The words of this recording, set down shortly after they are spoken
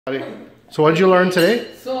So what did you learn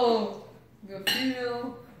today? So the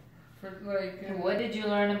female, for like. What did you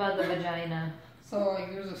learn about the vagina? So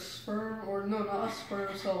like there's a sperm, or no, not a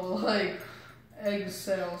sperm cell, like egg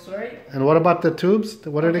cells, right? And what about the tubes?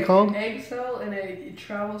 What are they called? An egg cell, and it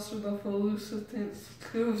travels through the Fallopian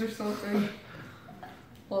tubes or something.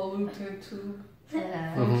 Fallopian tube.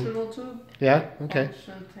 Functional tube. Yeah. Okay.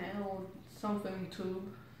 Functional something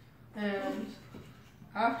tube, and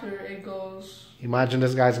after it goes. Imagine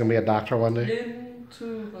this guy's gonna be a doctor one day.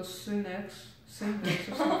 Into the synex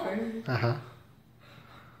or something. Uh-huh.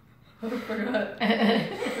 I forgot.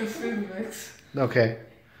 The synex. Okay.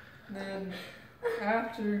 Then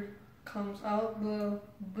after comes out the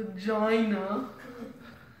vagina.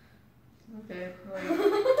 Okay, like.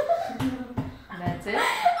 That's it?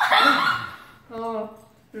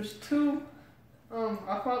 There's two.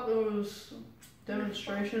 I thought there was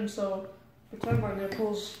demonstration, so pretend my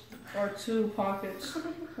nipples are two pockets.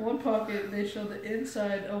 One pocket, they show the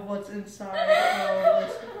inside of what's inside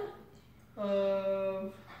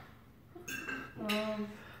of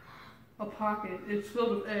a pocket. It's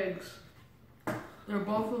filled with eggs. They're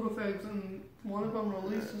both filled with eggs, and one of them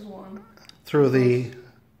releases one. Through the...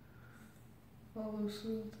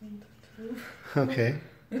 Okay.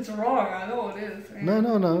 It's wrong, I know it is.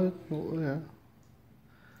 No. Yeah.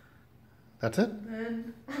 That's it?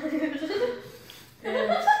 And it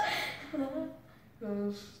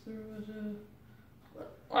goes through the...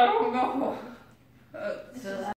 I don't know.